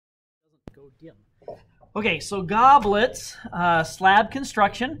Go dim. Okay, so goblets, slab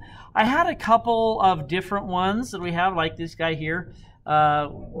construction. I had a couple of different ones that we have, like this guy here.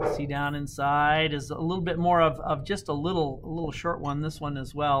 See down inside is a little bit more of just a little short one. This one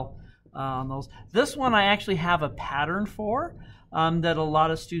as well on those. This one I actually have a pattern for that a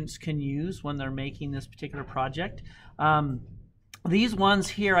lot of students can use when they're making this particular project. These ones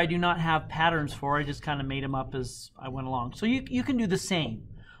here I do not have patterns for. I just kind of made them up as I went along. So you can do the same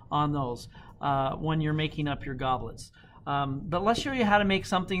on those when you're making up your goblets. But let's show you how to make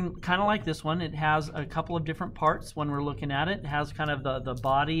something kind of like this one. It has a couple of different parts when we're looking at it. It has kind of the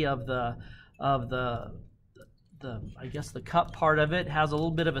body of the I guess the cup part of it. It has a little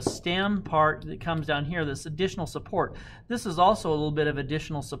bit of a stem part that comes down here, this additional support. This is also a little bit of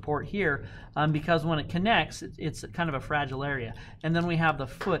additional support here because when it connects, it's kind of a fragile area. And then we have the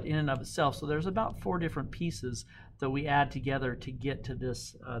foot in and of itself. So there's about 4 different pieces that we add together to get to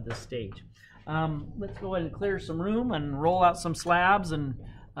this stage. Let's go ahead and clear some room and roll out some slabs and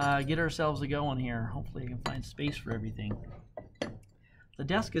get ourselves going here. Hopefully I can find space for everything. The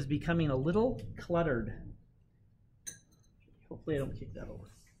desk is becoming a little cluttered. Hopefully I don't kick that over.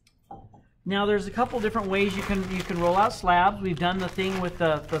 Now there's a couple different ways you can roll out slabs. We've done the thing with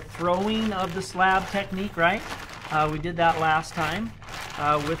the throwing of the slab technique, right? We did that last time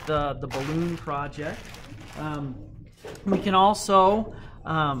with the balloon project. We can also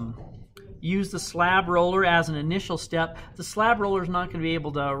use the slab roller as an initial step. The slab roller is not going to be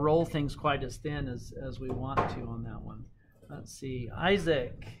able to roll things quite as thin as we want to on that one. Let's see,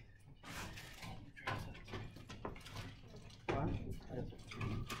 Isaac.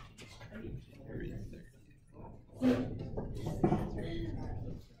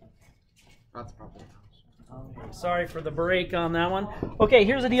 That's probably. Okay, sorry for the break on that one. Okay,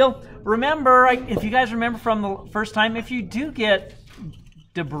 here's the deal. Remember, if you guys remember from the first time, if you do get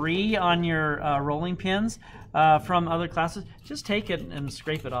debris on your rolling pins from other classes, just take it and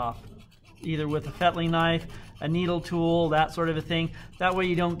scrape it off, either with a fettling knife, a needle tool, that sort of a thing. That way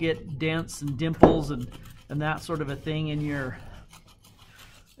you don't get dents and dimples and that sort of a thing in your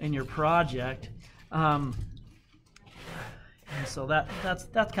project. And so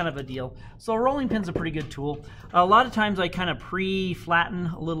that's kind of a deal. So a rolling pin's a pretty good tool. A lot of times I kind of pre-flatten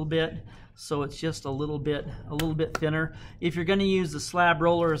a little bit, so it's just a little bit thinner. If you're going to use the slab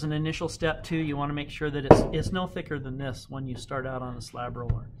roller as an initial step too, you want to make sure that it's no thicker than this when you start out on a slab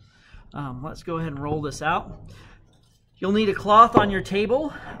roller. Let's go ahead and roll this out. You'll need a cloth on your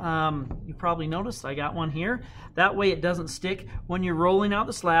table. You probably noticed I got one here. That way it doesn't stick. When you're rolling out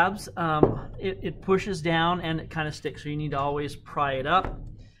the slabs, it pushes down and it kind of sticks. So you need to always pry it up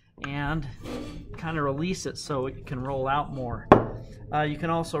and kind of release it so it can roll out more. You can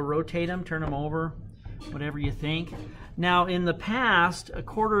also rotate them, turn them over, whatever you think. Now in the past,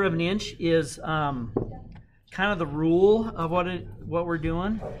 1/4 of an inch is kind of the rule of what we're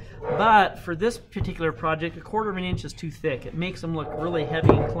doing, but for this particular project, 1/4 of an inch is too thick. It makes them look really heavy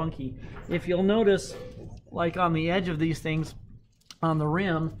and clunky. If you'll notice, like on the edge of these things, on the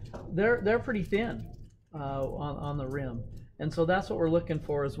rim, they're pretty thin on the rim, and so that's what we're looking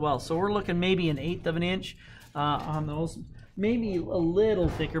for as well. So we're looking maybe 1/8 of an inch on those, maybe a little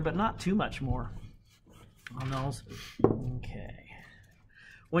thicker, but not too much more on those. Okay.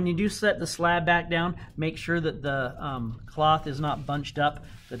 When you do set the slab back down, make sure that the cloth is not bunched up,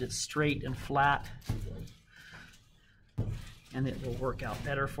 that it's straight and flat, and it will work out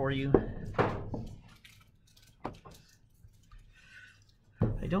better for you.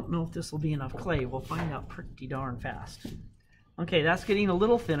 I don't know if this will be enough clay. We'll find out pretty darn fast. Okay, that's getting a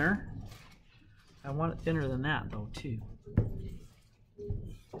little thinner. I want it thinner than that though too.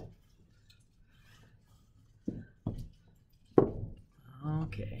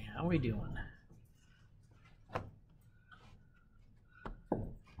 Okay, how are we doing?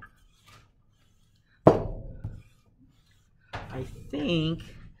 I think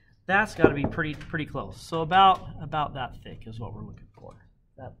that's got to be pretty close. So about that thick is what we're looking for.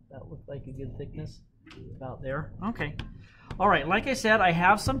 That looked like a good thickness, about there. Okay. All right, like I said, I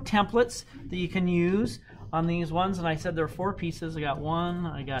have some templates that you can use on these ones, and I said there are 4 pieces. I got 1,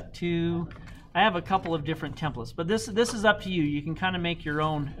 I got 2. I have a couple of different templates, but this is up to you. You can kind of make your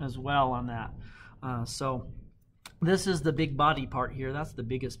own as well on that. So this is the big body part here. That's the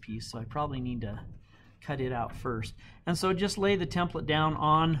biggest piece, so I probably need to cut it out first. And so just lay the template down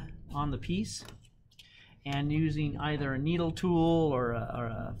on the piece, and using either a needle tool or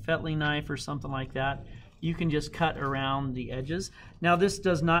a fettling knife or something like that, you can just cut around the edges. Now this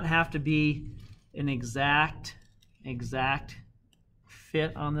does not have to be an exact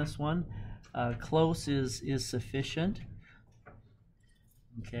fit on this one. Close is sufficient.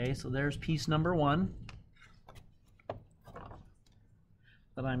 Okay, so there's piece number 1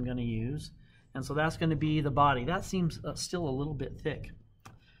 that I'm going to use. And so that's going to be the body. That seems still a little bit thick.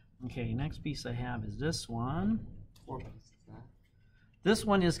 Okay, next piece I have is this one. 4 pieces. This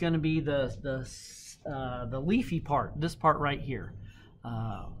one is going to be the leafy part, this part right here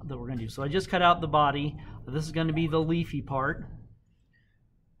that we're going to do. So I just cut out the body. This is going to be the leafy part.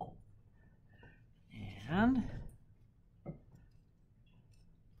 And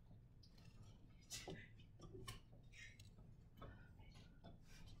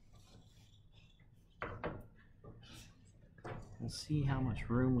let's see how much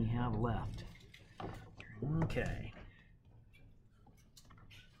room we have left. Okay.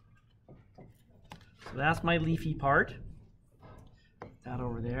 So that's my leafy part. That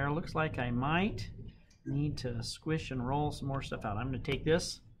over there. Looks like I might need to squish and roll some more stuff out. I'm going to take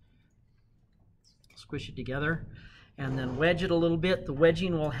this, squish it together, and then wedge it a little bit. The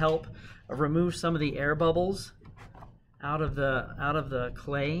wedging will help remove some of the air bubbles out of the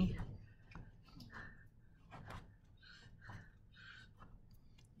clay.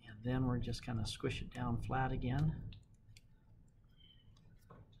 And then we're just kind of squish it down flat again.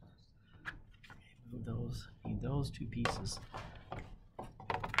 Need those 2 pieces.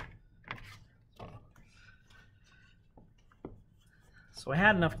 So I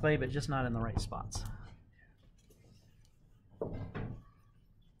had enough clay, but just not in the right spots.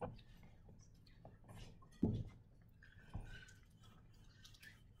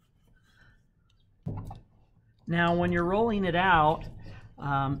 Now, when you're rolling it out,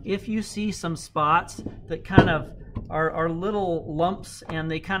 if you see some spots that kind of are little lumps and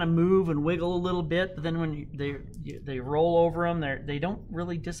they kind of move and wiggle a little bit, but then when they roll over them, they don't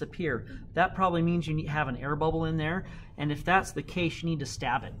really disappear. That probably means you have an air bubble in there, and if that's the case, you need to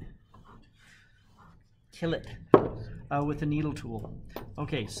stab it. Kill it with a needle tool.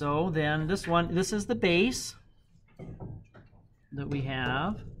 Okay, so then this is the base that we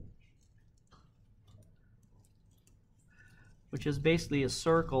have, which is basically a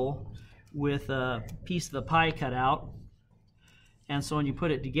circle with a piece of the pie cut out. And so when you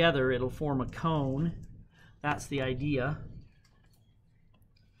put it together, it'll form a cone. That's the idea.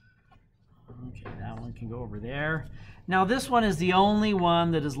 Okay, that one can go over there. Now this one is the only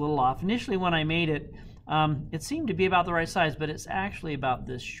one that is a little off. Initially when I made it, it seemed to be about the right size, but it's actually about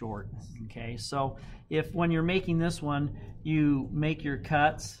this short. Okay, so if when you're making this one, you make your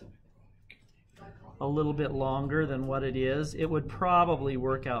cuts a little bit longer than what it is, it would probably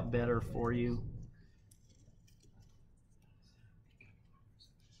work out better for you.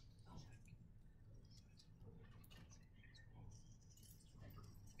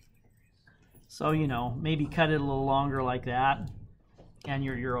 So, you know, maybe cut it a little longer like that, and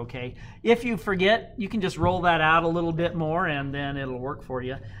you're okay. If you forget, you can just roll that out a little bit more, and then it'll work for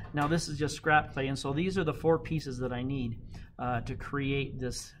you. Now, this is just scrap clay, and so these are the 4 pieces that I need to create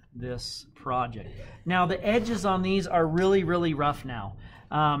this project. Now the edges on these are really, really rough now,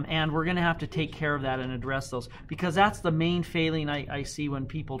 and we're going to have to take care of that and address those, because that's the main failing I see when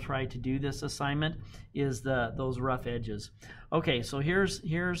people try to do this assignment, is those rough edges. Okay, so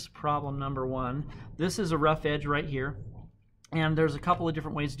here's problem number 1. This is a rough edge right here, and there's a couple of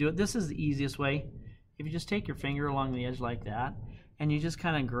different ways to do it. This is the easiest way. If you just take your finger along the edge like that, and you just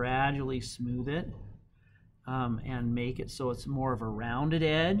kind of gradually smooth it, and make it so it's more of a rounded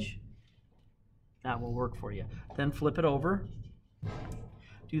edge, that will work for you. Then flip it over.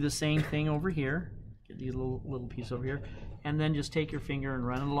 Do the same thing over here. Get these little piece over here, and then just take your finger and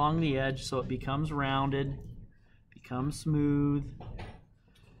run it along the edge so it becomes rounded, becomes smooth.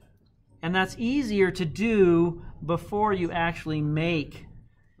 And that's easier to do before you actually make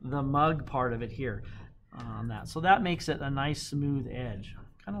the mug part of it here on that. So that makes it a nice smooth edge. I'm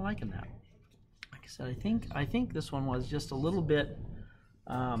kind of liking that. Like I said, I think this one was just a little bit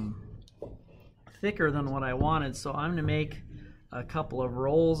thicker than what I wanted, so I'm going to make a couple of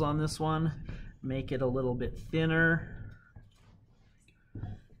rolls on this one, make it a little bit thinner.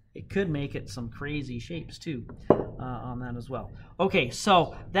 It could make it some crazy shapes too on that as well. Okay,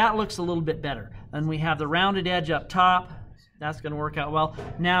 so that looks a little bit better. And we have the rounded edge up top. That's going to work out well.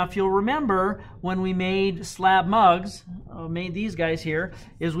 Now, if you'll remember, when we made slab mugs, made these guys here,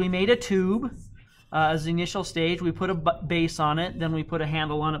 is we made a tube as the initial stage. We put a base on it, then we put a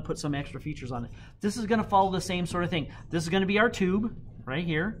handle on it, put some extra features on it. This is going to follow the same sort of thing. This is going to be our tube right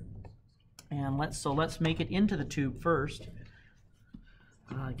here. And let's make it into the tube first.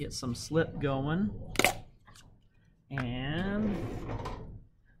 Get some slip going. And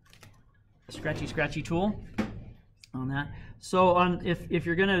a scratchy tool on that. So if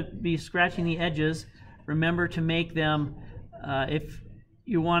you're going to be scratching the edges, remember to make them,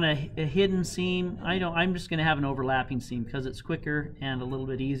 you want a hidden seam. I'm just going to have an overlapping seam because it's quicker and a little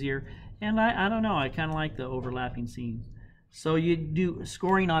bit easier. And I don't know, I kind of like the overlapping seam. So you do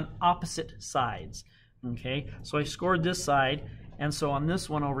scoring on opposite sides. Okay, so I scored this side, and so on this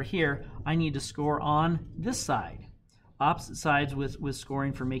one over here, I need to score on this side. Opposite sides with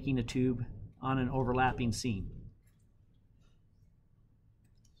scoring for making a tube on an overlapping seam.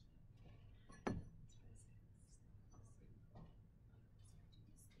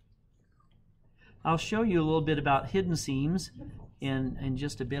 I'll show you a little bit about hidden seams in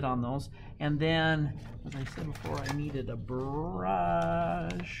just a bit on those. And then, as I said before, I needed a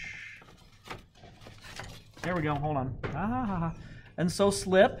brush. There we go, hold on. And so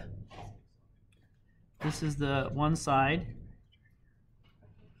slip. This is the one side.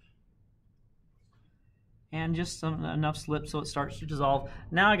 And just enough slip so it starts to dissolve.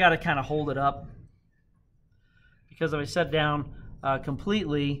 Now I got to kind of hold it up, because if I set down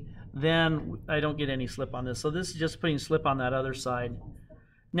completely, then I don't get any slip on this. So this is just putting slip on that other side.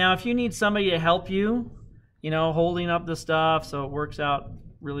 Now if you need somebody to help you, holding up the stuff so it works out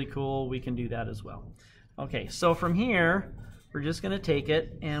really cool, we can do that as well. Okay, so from here, we're just going to take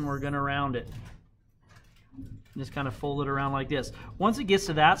it and we're going to round it. Just kind of fold it around like this. Once it gets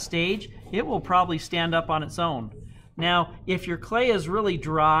to that stage, it will probably stand up on its own. Now, if your clay is really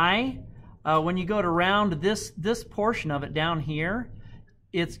dry, when you go to round this portion of it down here,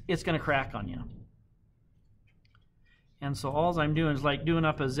 it's going to crack on you. And so all I'm doing is like doing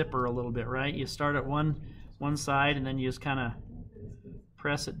up a zipper a little bit, right? You start at one side and then you just kind of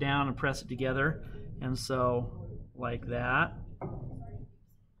press it down and press it together. And so like that.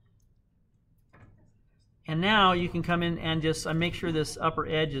 And now you can come in and just make sure this upper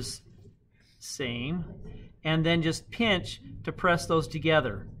edge is same, and then just pinch to press those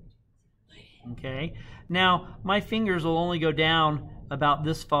together. Okay. Now my fingers will only go down about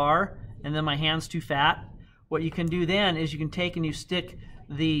this far, and then my hand's too fat. What you can do then is you can take and you stick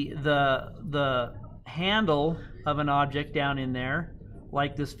the handle of an object down in there,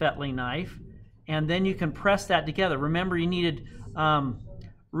 like this fettling knife, and then you can press that together. Remember, you needed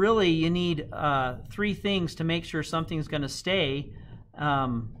you need 3 things to make sure something's going to stay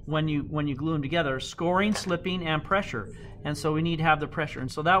when you glue them together: scoring, slipping, and pressure. And so we need to have the pressure. And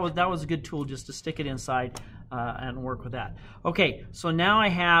so that was a good tool, just to stick it inside and work with that. Okay, so now I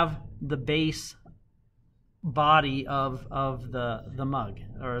have the base body of the mug,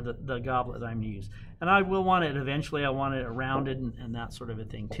 or the goblet that I'm going to use. And I will want it eventually. I want it rounded and that sort of a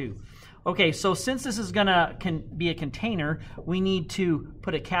thing too. Okay, so since this is can be a container, we need to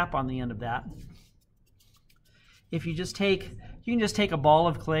put a cap on the end of that. If you can just take a ball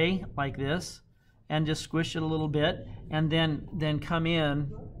of clay like this and just squish it a little bit, and then come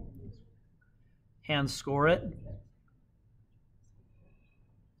in and score it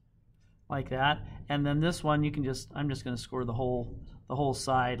like that. And then this one, I'm just going to score the whole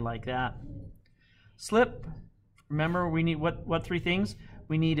side like that. Slip. Remember, we need what 3 things?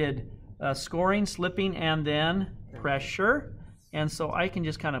 We needed scoring, slipping, and then pressure. And so I can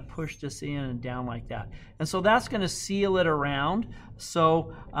just kind of push this in and down like that. And so that's going to seal it around,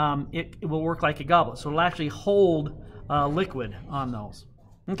 so it will work like a goblet. So it'll actually hold liquid on those.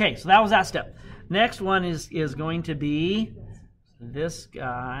 Okay, so that was that step. Next one is going to be this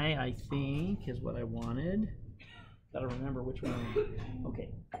guy, I think, is what I wanted. Gotta remember which one. Okay.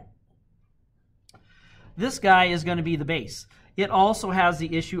 This guy is going to be the base. It also has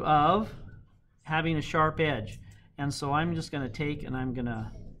the issue of having a sharp edge. And so I'm just going to take and I'm going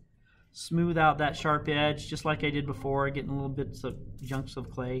to smooth out that sharp edge, just like I did before, getting little bits of chunks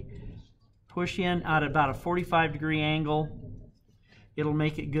of clay. Push in at about a 45-degree angle. It'll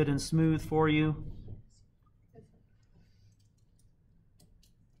make it good and smooth for you.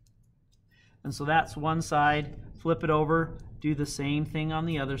 And so that's one side. Flip it over, do the same thing on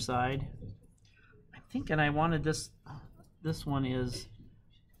the other side. I'm thinking I wanted this one is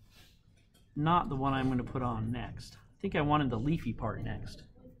not the one I'm going to put on next. I think I wanted the leafy part next.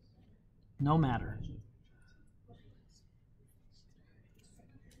 No matter.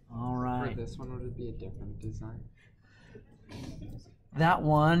 All right. For this one, would it be a different design? That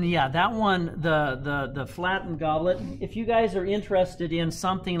one, yeah, that one, the flattened goblet. If you guys are interested in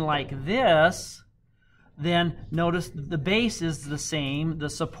something like this, then notice the base is the same, the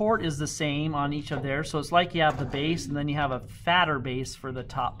support is the same on each of theirs. So it's like you have the base and then you have a fatter base for the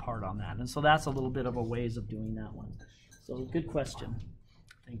top part on that. And so that's a little bit of a ways of doing that one. So good question.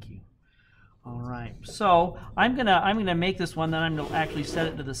 Thank you. All right. So I'm gonna make this one, then I'm gonna actually set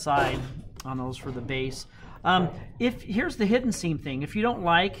it to the side on those for the base. Here's the hidden seam thing. If you don't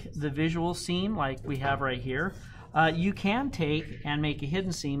like the visual seam like we have right here, You can take and make a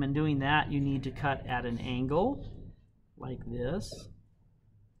hidden seam, and doing that you need to cut at an angle like this.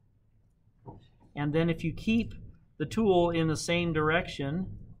 And then if you keep the tool in the same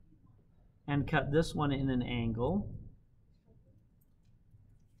direction and cut this one in an angle,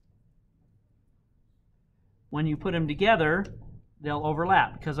 when you put them together, they'll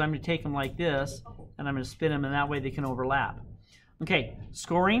overlap, because I'm going to take them like this and I'm going to spin them, and that way they can overlap. Okay,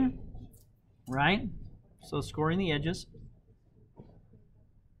 scoring, right? So scoring the edges.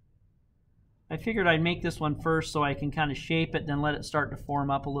 I figured I'd make this one first so I can kind of shape it, then let it start to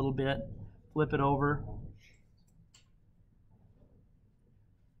form up a little bit. Flip it over.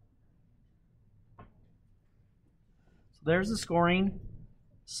 So there's the scoring,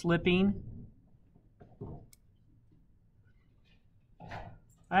 slipping.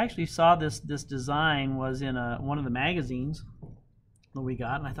 I actually saw this design was in one of the magazines that we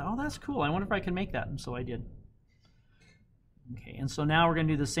got, and I thought, oh, that's cool. I wonder if I can make that, and so I did. Okay, and so now we're going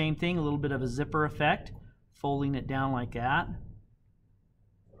to do the same thing, a little bit of a zipper effect, folding it down like that.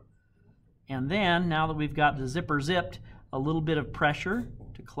 And then, now that we've got the zipper zipped, a little bit of pressure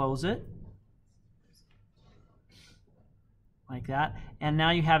to close it, like that. And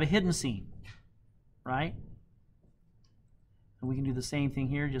now you have a hidden seam, right? And we can do the same thing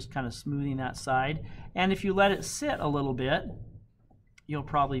here, just kind of smoothing that side. And if you let it sit a little bit, you'll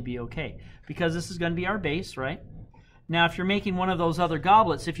probably be okay, because this is going to be our base, right? Now, if you're making one of those other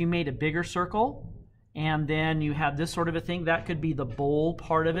goblets, if you made a bigger circle and then you have this sort of a thing, that could be the bowl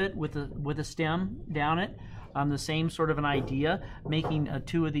part of it with a stem down it. The same sort of an idea, making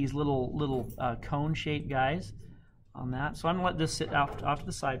two of these little cone-shaped guys on that. So I'm going to let this sit off to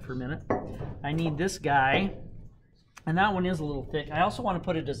the side for a minute. I need this guy, and that one is a little thick. I also want to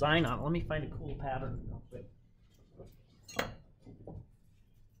put a design on it. Let me find a cool pattern real quick.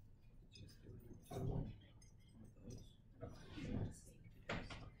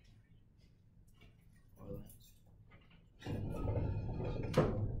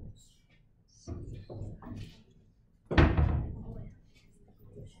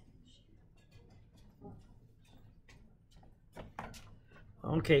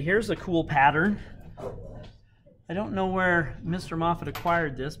 Okay, here's a cool pattern. I don't know where Mr. Moffat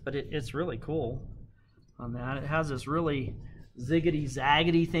acquired this, but it's really cool on that. It has this really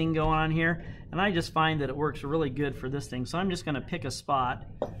ziggity-zaggity thing going on here, and I just find that it works really good for this thing. So I'm just going to pick a spot,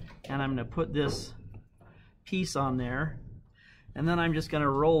 and I'm going to put this piece on there, and then I'm just going to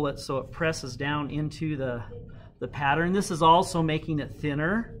roll it so it presses down into the pattern. This is also making it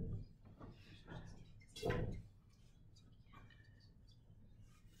thinner.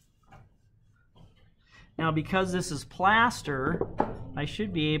 Now, because this is plaster, I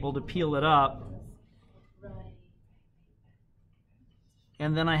should be able to peel it up.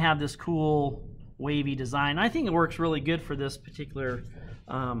 And then I have this cool wavy design. I think it works really good for this particular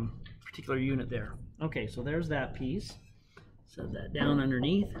unit there. Okay, so there's that piece. Set that down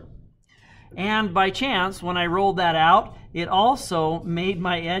underneath. And by chance, when I rolled that out, it also made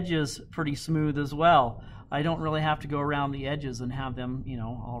my edges pretty smooth as well. I don't really have to go around the edges and have them, you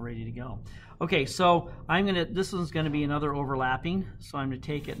know, all ready to go. Okay, so this one's going to be another overlapping. So I'm going to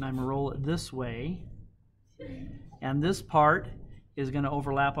take it and I'm going to roll it this way. And this part is going to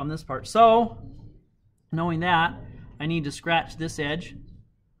overlap on this part. So, knowing that, I need to scratch this edge.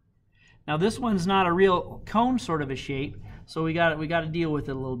 Now this one's not a real cone sort of a shape, so we got to deal with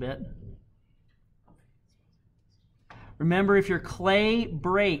it a little bit. Remember, if your clay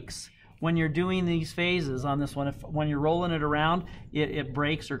breaks when you're doing these phases on this one, when you're rolling it around, it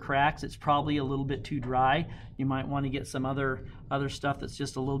breaks or cracks, it's probably a little bit too dry. You might want to get some other stuff that's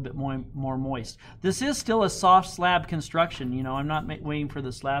just a little bit more moist. This is still a soft slab construction. You know, I'm not waiting for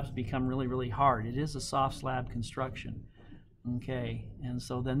the slabs to become really, really hard. It is a soft slab construction. Okay, and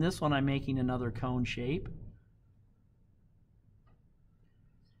so then this one I'm making another cone shape.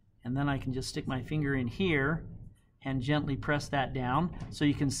 And then I can just stick my finger in here and gently press that down, so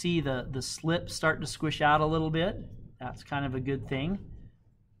you can see the slip start to squish out a little bit. That's kind of a good thing.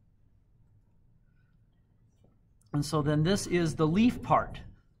 And so then this is the leaf part.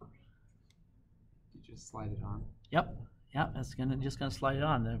 You just slide it on. Yep, that's just gonna slide it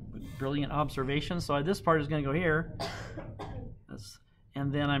on. The brilliant observation. So this part is gonna go here,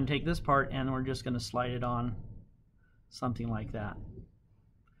 and then I'm take this part and we're just gonna slide it on, something like that,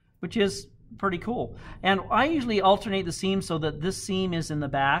 which is pretty cool. And I usually alternate the seams so that this seam is in the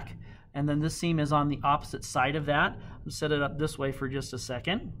back and then this seam is on the opposite side of that. I'll set it up this way for just a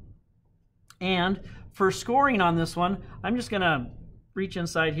second. And for scoring on this one, I'm just going to reach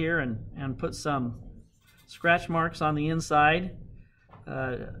inside here and put some scratch marks on the inside,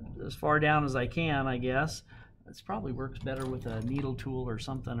 as far down as I can, I guess. It probably works better with a needle tool or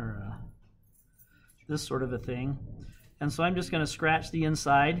something, or this sort of a thing. And so I'm just going to scratch the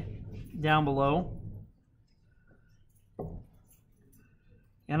inside down below.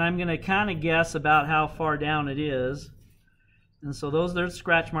 And I'm going to kind of guess about how far down it is. And so there's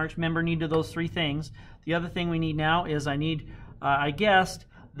scratch marks. Remember, needed those 3 things. The other thing we need now is I guessed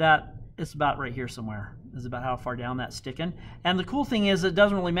that it's about right here somewhere. Is about how far down that's sticking. And the cool thing is it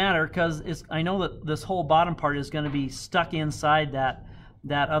doesn't really matter, because I know that this whole bottom part is going to be stuck inside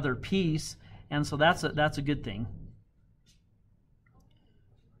that other piece, and so that's a good thing.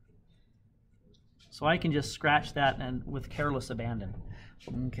 So I can just scratch that and with careless abandon.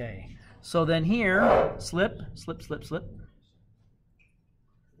 Okay. So then here, slip, slip, slip, slip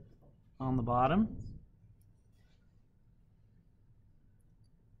on the bottom.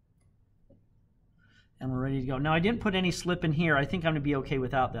 And we're ready to go. Now I didn't put any slip in here. I think I'm going to be okay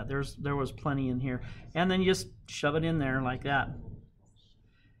without that. There was plenty in here. And then you just shove it in there like that.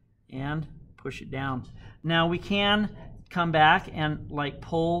 And push it down. Now we can come back and like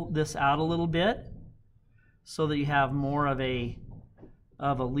pull this out a little bit so that you have more of a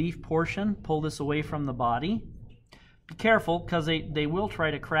leaf portion. Pull this away from the body. Be careful, because they will try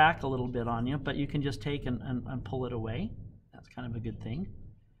to crack a little bit on you, but you can just take and pull it away. That's kind of a good thing.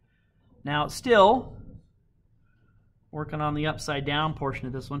 Now still working on the upside down portion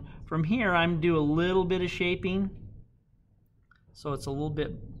of this one. From here, I'm going to do a little bit of shaping, so it's a little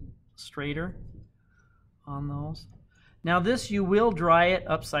bit straighter on those. Now this, you will dry it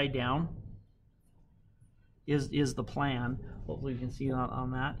upside down, is the plan. Hopefully you can see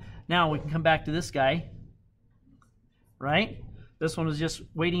on that. Now we can come back to this guy, right? This one was just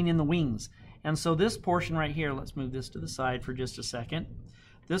waiting in the wings. And so this portion right here, let's move this to the side for just a second.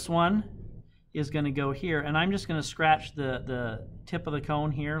 This one is going to go here, and I'm just going to scratch the tip of the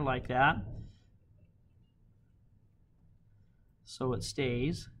cone here like that so it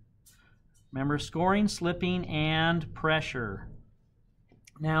stays. Remember, scoring, slipping, and pressure.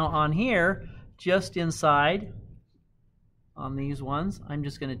 Now on here, just inside on these ones, I'm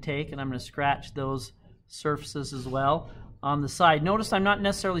just going to take and I'm going to scratch those surfaces as well on the side. Notice I'm not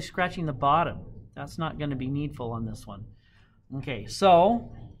necessarily scratching the bottom. That's not going to be needful on this one. Okay,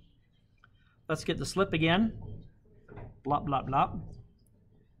 so let's get the slip again. Blop, blop, blop.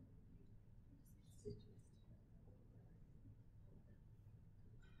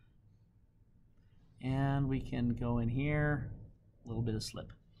 And we can go in here, a little bit of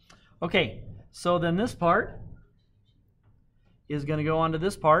slip. Okay, so then this part is going to go onto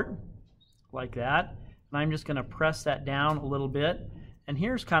this part, like that. And I'm just going to press that down a little bit. And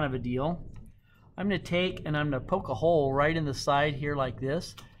here's kind of a deal. I'm going to take and I'm going to poke a hole right in the side here like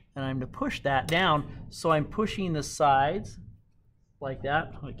this. And I'm going to push that down. So I'm pushing the sides like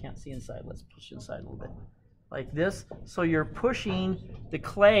that. Oh, I can't see inside. Let's push inside a little bit. Like this. So you're pushing the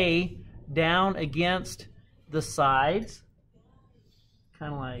clay down against the sides.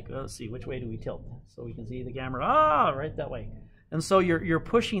 Kind of like, let's see, which way do we tilt? So we can see the camera. Ah, right that way. And so you're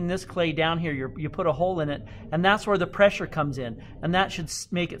pushing this clay down here. You put a hole in it, and that's where the pressure comes in. And that should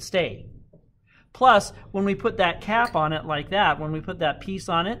make it stay. Plus, when we put that cap on it like that, when we put that piece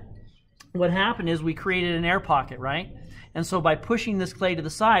on it, what happened is we created an air pocket, right? And so by pushing this clay to the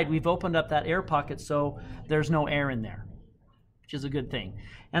side, we've opened up that air pocket so there's no air in there, which is a good thing.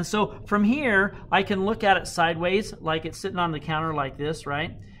 And so from here, I can look at it sideways, like it's sitting on the counter like this,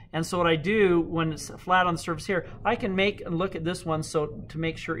 right? And so what I do when it's flat on the surface here, I can make and look at this one so to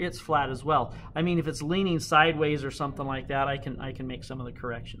make sure it's flat as well. I mean, if it's leaning sideways or something like that, I can make some of the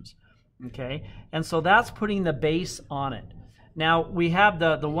corrections. Okay, and so that's putting the base on it. Now we have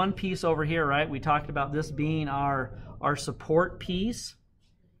the one piece over here, right? We talked about this being our support piece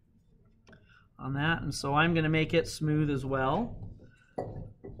on that, and so I'm going to make it smooth as well,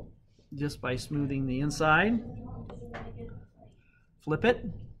 just by smoothing the inside. Flip it.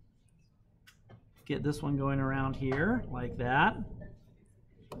 Get this one going around here like that.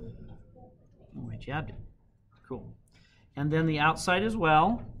 Oh, I jabbed it. Cool. And then the outside as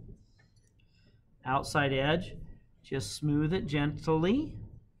well. Outside edge, just smooth it gently.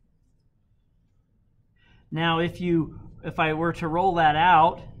 Now if I were to roll that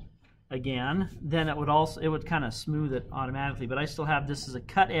out again, then it would kind of smooth it automatically, but I still have this as a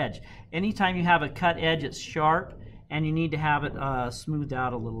cut edge. Anytime you have a cut edge, it's sharp and you need to have it smoothed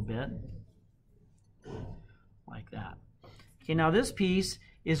out a little bit like that. Okay, now this piece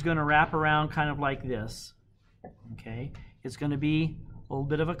is going to wrap around kind of like this. Okay, it's going to be a little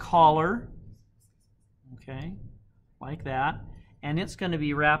bit of a collar. Okay, like that, and it's going to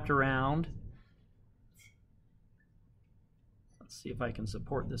be wrapped around, let's see if I can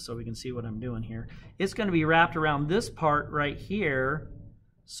support this so we can see what I'm doing here. It's going to be wrapped around this part right here,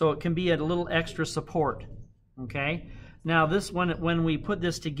 so it can be a little extra support. Okay. Now this one, when we put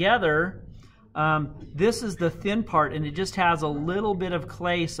this together, this is the thin part, and it just has a little bit of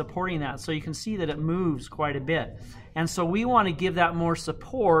clay supporting that, so you can see that it moves quite a bit. And so we want to give that more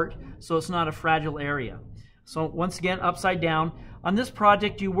support so it's not a fragile area. So once again, upside down. On this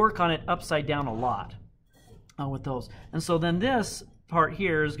project, you work on it upside down a lot with those. And so then this part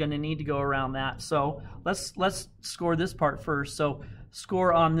here is going to need to go around that. So let's score this part first. So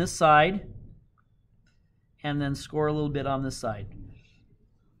score on this side, and then score a little bit on this side.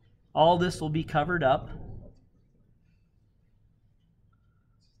 All this will be covered up.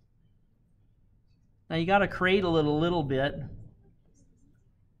 Now you got to cradle it a little bit.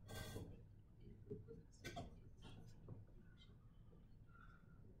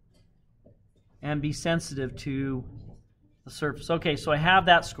 And be sensitive to the surface. Okay, so I have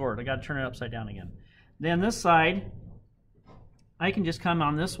that scored. I got to turn it upside down again. Then this side, I can just come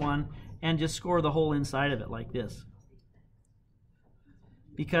on this one and just score the whole inside of it like this.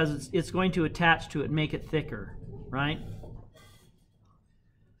 Because it's going to attach to it, make it thicker, right?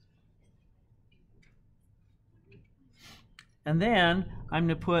 And then I'm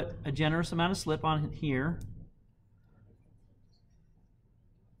going to put a generous amount of slip on here.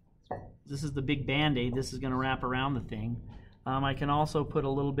 This is the big Band-Aid. This is going to wrap around the thing. I can also put a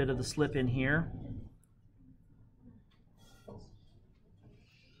little bit of the slip in here.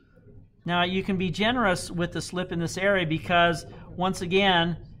 Now you can be generous with the slip in this area because, once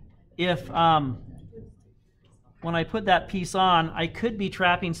again, if when I put that piece on, I could be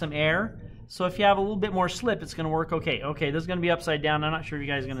trapping some air. So if you have a little bit more slip, it's going to work okay. Okay, this is going to be upside down. I'm not sure if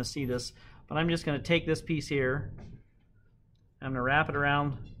you guys are going to see this, but I'm just going to take this piece here. I'm going to wrap it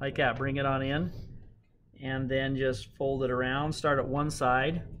around like that, bring it on in, and then just fold it around. Start at one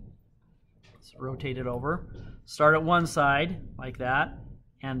side. Let's rotate it over. Start at one side like that,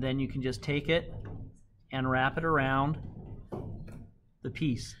 and then you can just take it and wrap it around the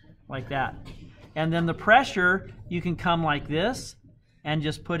piece like that. And then the pressure, you can come like this and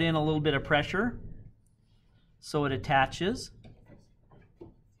just put in a little bit of pressure so it attaches.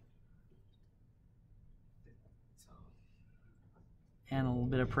 And a little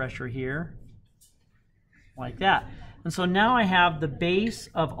bit of pressure here, like that. And so now I have the base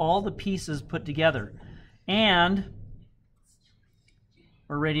of all the pieces put together. And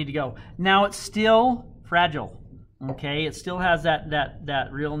we're ready to go. Now it's still fragile, okay? It still has that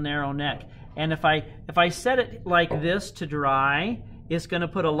real narrow neck. And if I set it like this to dry, it's going to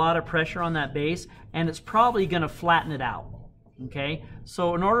put a lot of pressure on that base, and it's probably going to flatten it out, okay?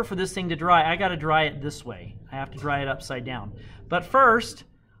 So in order for this thing to dry, I got to dry it this way. I have to dry it upside down. But first,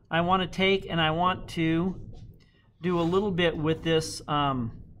 I want to take and I want to do a little bit with this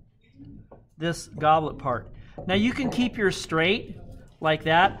this goblet part. Now you can keep yours straight like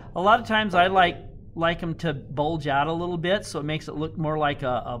that. A lot of times I like them to bulge out a little bit, so it makes it look more like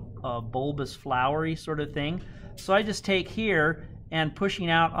a bulbous, flowery sort of thing. So I just take here and pushing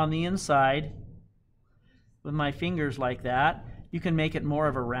out on the inside with my fingers like that. You can make it more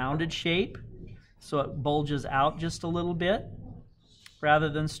of a rounded shape, so it bulges out just a little bit rather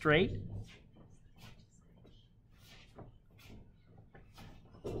than straight.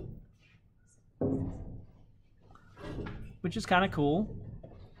 Which is kind of cool.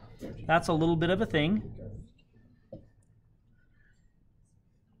 That's a little bit of a thing.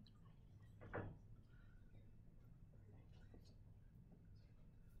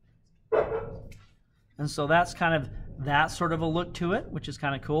 And so that's kind of that sort of a look to it, which is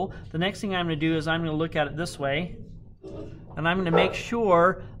kind of cool. The next thing I'm going to do is I'm going to look at it this way, and I'm going to make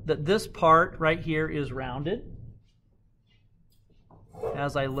sure that this part right here is rounded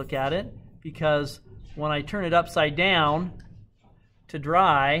as I look at it, because when I turn it upside down to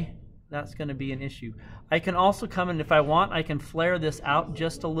dry, that's going to be an issue. I can also come in, if I want, I can flare this out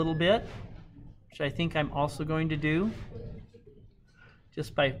just a little bit, which I think I'm also going to do,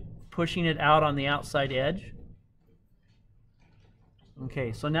 just by pushing it out on the outside edge.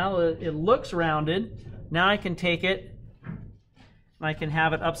 Okay, so now it looks rounded. Now I can take it and I can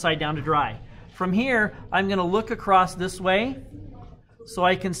have it upside down to dry. From here, I'm going to look across this way so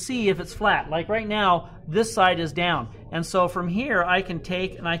I can see if it's flat. Like right now, this side is down. And so from here, I can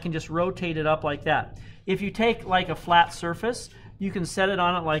take and I can just rotate it up like that. If you take like a flat surface, you can set it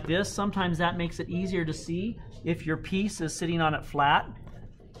on it like this. Sometimes that makes it easier to see if your piece is sitting on it flat.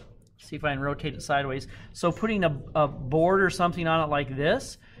 See if I can rotate it sideways. So putting a board or something on it like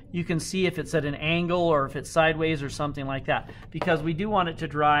this, you can see if it's at an angle or if it's sideways or something like that, because we do want it to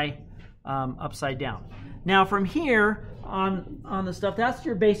dry upside down. Now from here on the stuff, that's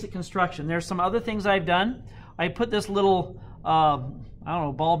your basic construction. There's some other things I've done. I put this little, I don't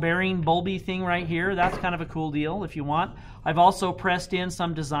know, ball bearing, bulby thing right here. That's kind of a cool deal if you want. I've also pressed in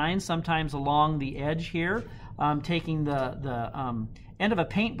some designs, sometimes along the edge here, taking the end of a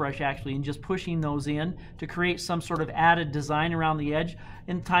paintbrush actually and just pushing those in to create some sort of added design around the edge.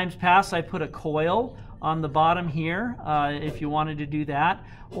 In times past, I put a coil on the bottom here if you wanted to do that,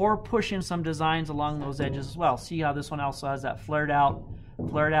 or push in some designs along those edges as well. See how this one also has that flared out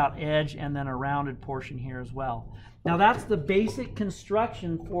edge and then a rounded portion here as well. Now that's the basic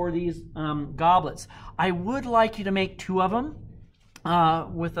construction for these goblets. I would like you to make 2 of them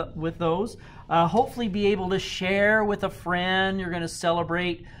with those. Hopefully be able to share with a friend. You're going to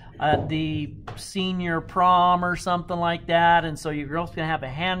celebrate the senior prom or something like that, and so your girl's going to have a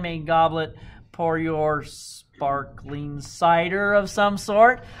handmade goblet, pour your sparkling cider of some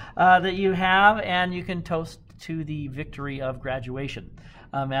sort that you have, and you can toast to the victory of graduation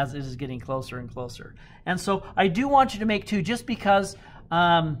as it is getting closer and closer. And so I do want you to make 2 just because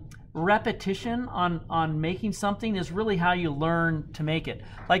repetition on making something is really how you learn to make it.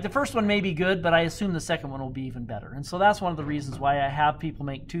 Like the first one may be good, but I assume the second one will be even better. And so that's one of the reasons why I have people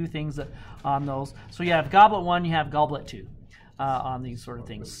make 2 things on those. So you have goblet 1, you have goblet 2 on these sort of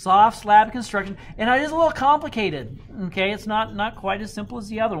things. Soft slab construction, and it is a little complicated. Okay, it's not quite as simple as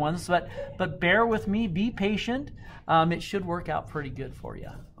the other ones, but bear with me, be patient. It should work out pretty good for you.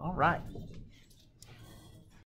 All right.